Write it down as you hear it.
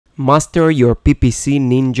Master your PPC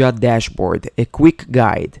Ninja dashboard, a quick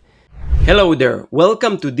guide. Hello there,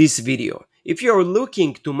 welcome to this video. If you're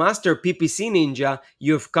looking to master PPC Ninja,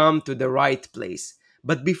 you've come to the right place.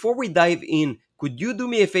 But before we dive in, could you do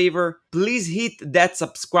me a favor? Please hit that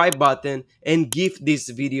subscribe button and give this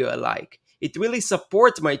video a like. It really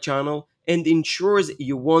supports my channel and ensures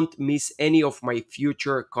you won't miss any of my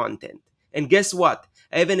future content. And guess what?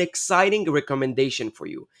 I have an exciting recommendation for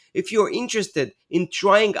you. If you're interested in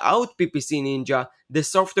trying out PPC Ninja, the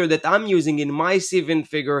software that I'm using in my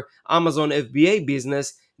 7-figure Amazon FBA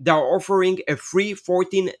business, they're offering a free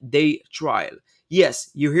 14-day trial.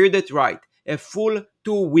 Yes, you heard that right. A full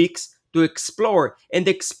 2 weeks to explore and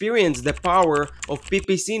experience the power of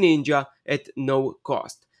PPC Ninja at no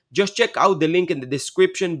cost. Just check out the link in the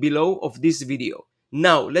description below of this video.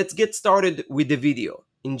 Now, let's get started with the video.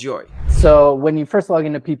 Enjoy. So when you first log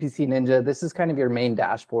into PPC Ninja, this is kind of your main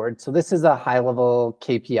dashboard. So this is a high-level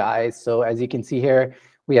KPI. So as you can see here,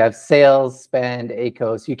 we have sales, spend,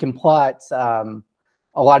 ACOS. You can plot a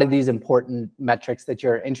lot of these important metrics that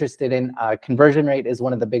you're interested in. Conversion rate is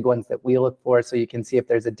one of the big ones that we look for. So you can see if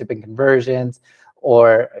there's a dip in conversions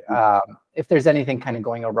or if there's anything kind of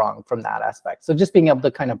going wrong from that aspect. So just being able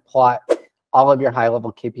to kind of plot all of your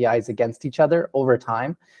high-level KPIs against each other over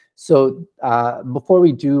time. So before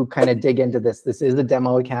we do kind of dig into this, this is a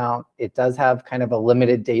demo account. It does have kind of a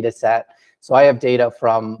limited data set. So I have data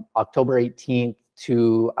from October 18th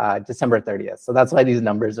to December 30th. So that's why these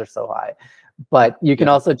numbers are so high. But you can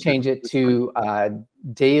also change it to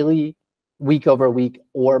daily, week over week,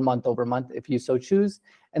 or month over month if you so choose.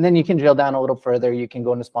 And then you can drill down a little further. You can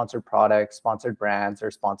go into sponsored products, sponsored brands, or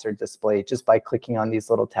sponsored display just by clicking on these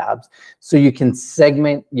little tabs. So you can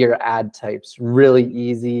segment your ad types really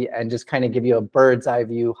easy and just kind of give you a bird's eye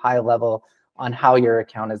view, high level on how your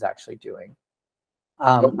account is actually doing.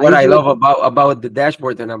 What I love about the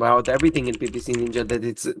dashboard and about everything in PPC Ninja, that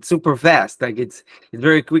it's super fast. Like it's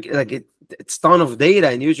very quick. Like it's ton of data,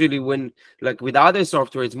 and usually when like with other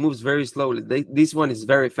software, it moves very slowly. This one is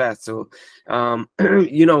very fast. So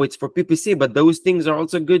you know, it's for PPC, but those things are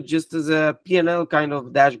also good just as a P&L kind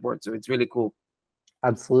of dashboard. So it's really cool.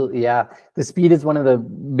 Absolutely, yeah. The speed is one of the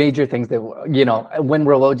major things that, you know, when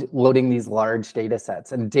we're loading these large data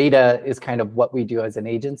sets, and data is kind of what we do as an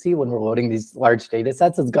agency. When we're loading these large data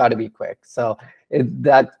sets, it's got to be quick. So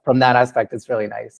from that aspect, it's really nice.